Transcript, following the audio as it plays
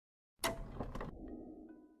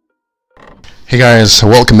Hey guys,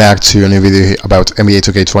 welcome back to a new video about NBA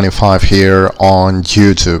 2K25 here on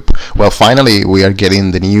YouTube. Well, finally we are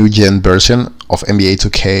getting the new gen version of NBA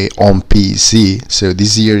 2K on PC. So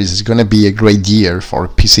this year is gonna be a great year for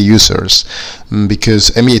PC users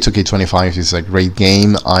because NBA 2K25 is a great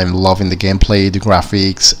game. I'm loving the gameplay, the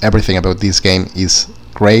graphics, everything about this game is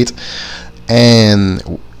great. And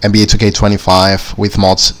NBA 2K25 with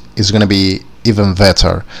mods is gonna be even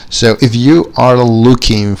better. So if you are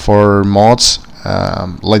looking for mods,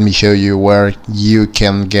 let me show you where you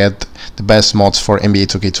can get the best mods for NBA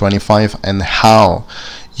 2K25 and how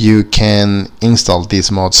you can install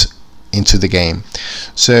these mods into the game.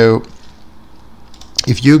 So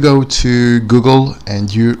if you go to Google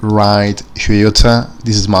and you write Shuajota,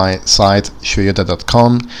 this is my site,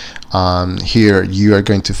 shuajota.com. Here you are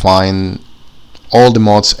going to find all the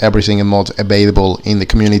mods, every single mod available in the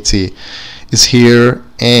community is here,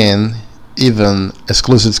 and even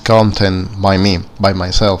exclusive content by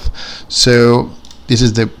myself. So this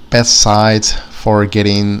is the best site for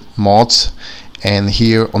getting mods, and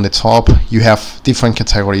here on the top you have different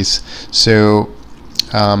categories. So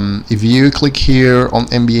if you click here on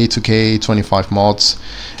NBA 2K25 mods,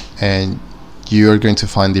 and you are going to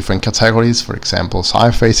find different categories. For example,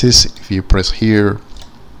 cyberfaces. If you press here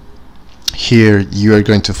you are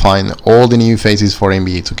going to find all the new faces for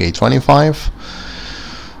NBA 2K25,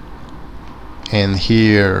 and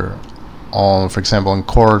here on, for example, on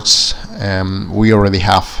courts, we already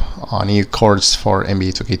have new courts for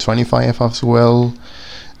NBA 2K25 as well.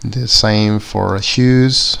 The same for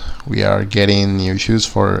shoes, we are getting new shoes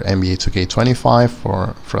for NBA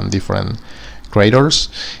 2K25 from different creators.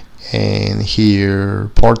 And here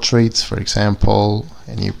portraits, for example,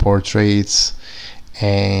 new portraits,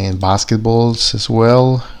 and basketballs as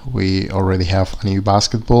well. We already have a new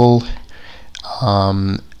basketball.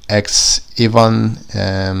 Evan,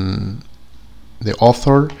 the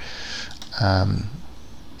author,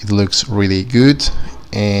 it looks really good.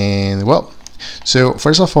 And well, so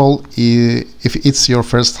first of all, if it's your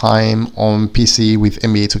first time on PC with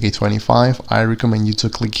NBA 2K25, I recommend you to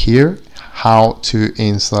click here, how to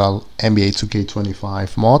install NBA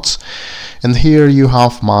 2K25 mods, and here you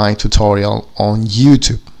have my tutorial on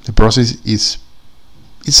YouTube. The process is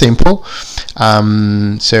simple.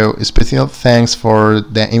 So special thanks for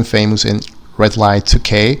the infamous and Red Light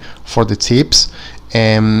 2K for the tips.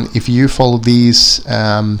 If you follow this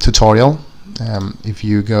tutorial, if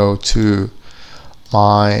you go to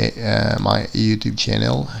my my YouTube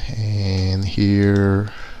channel, and here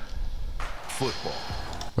football,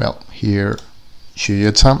 well, here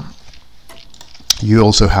Shuajota, you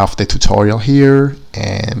also have the tutorial here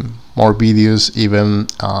and more videos even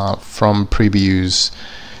from previous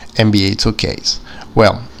NBA 2Ks.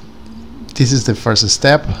 Well, this is the first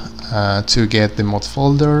step to get the mod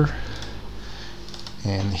folder,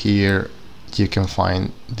 and here you can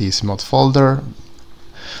find this mod folder.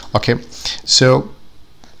 Okay, so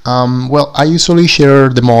well, I usually share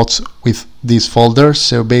the mods with this folder.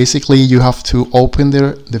 So basically you have to open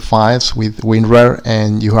the files with WinRAR,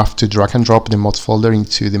 and you have to drag and drop the mods folder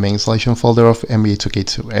into the main installation folder of NBA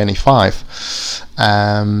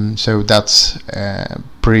 2K25. So that's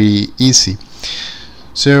pretty easy.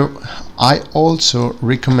 So I also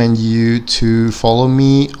recommend you to follow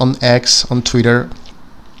me on X, on Twitter,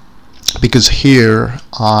 because here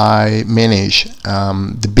I manage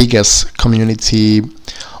the biggest community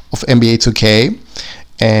of NBA 2K,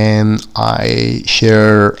 and I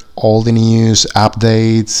share all the news,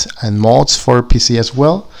 updates, and mods for PC as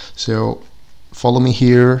well. So follow me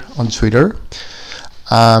here on Twitter.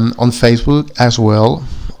 On Facebook as well,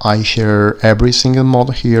 I share every single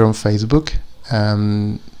mod here on Facebook.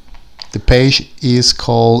 The page is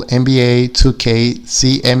called NBA 2K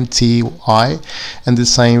CMTY, and the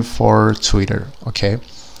same for Twitter. Okay.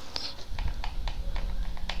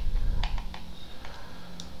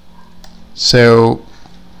 So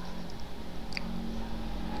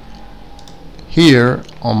here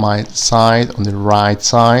on my side, on the right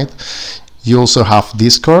side, you also have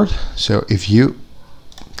Discord. So if you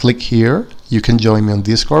click here, you can join me on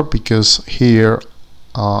Discord, because here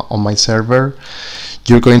on my server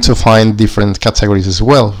you're going to find different categories as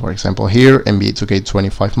well. For example, here NBA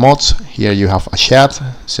 2K25 mods, here you have a chat.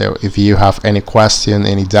 So if you have any question,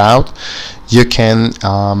 any doubt, you can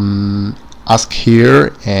ask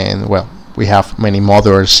here, and well, we have many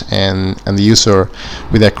modders and the user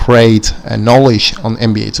with a great knowledge on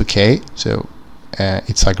NBA 2K. So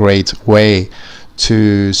it's a great way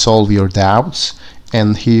to solve your doubts.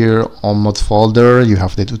 And here on mod folder you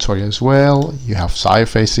have the tutorial as well. You have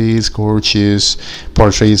cyberfaces, courses,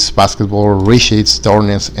 portraits, basketball, resheets,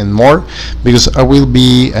 tournaments, and more, because I will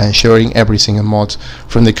be sharing every single mod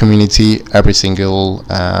from the community every single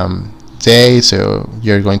day. So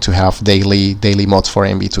you're going to have daily mods for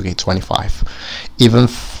NBA 2K25, even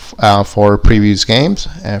for previous games,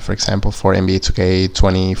 for example for NBA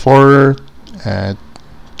 2K24,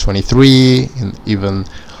 23, and even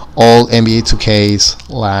all NBA 2Ks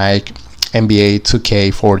like NBA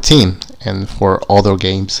 2K14, and for other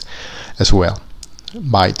games as well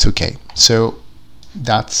by 2K. So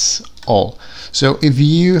that's all. So if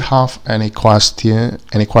you have any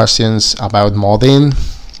questions about modding,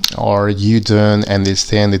 or you don't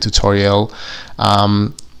understand the tutorial,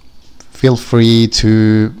 feel free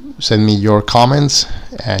to send me your comments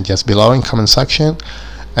just below in comment section,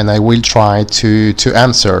 and I will try to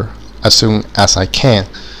answer as soon as I can.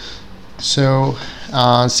 So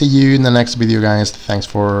see you in the next video, guys. Thanks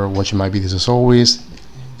for watching my videos as always.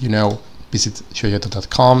 You know, visit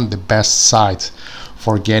Shuajota.com, the best site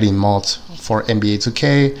for getting mods for NBA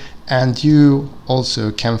 2K, and you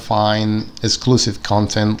also can find exclusive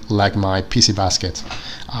content like my PC basket,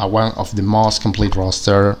 one of the most complete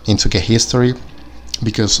roster in 2K history,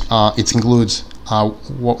 because it includes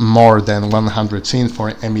more than 100 teams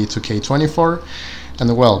for NBA 2K24.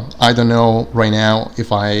 And well, I don't know right now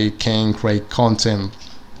if I can create content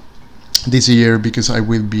this year because I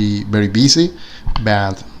will be very busy,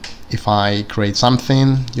 but if I create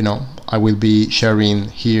something, you know, I will be sharing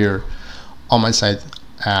here on my site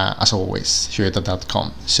as always,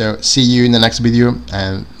 Shuajota.com. So see you in the next video,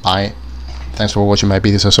 and bye. Thanks for watching my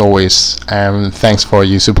videos as always, and thanks for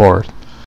your support.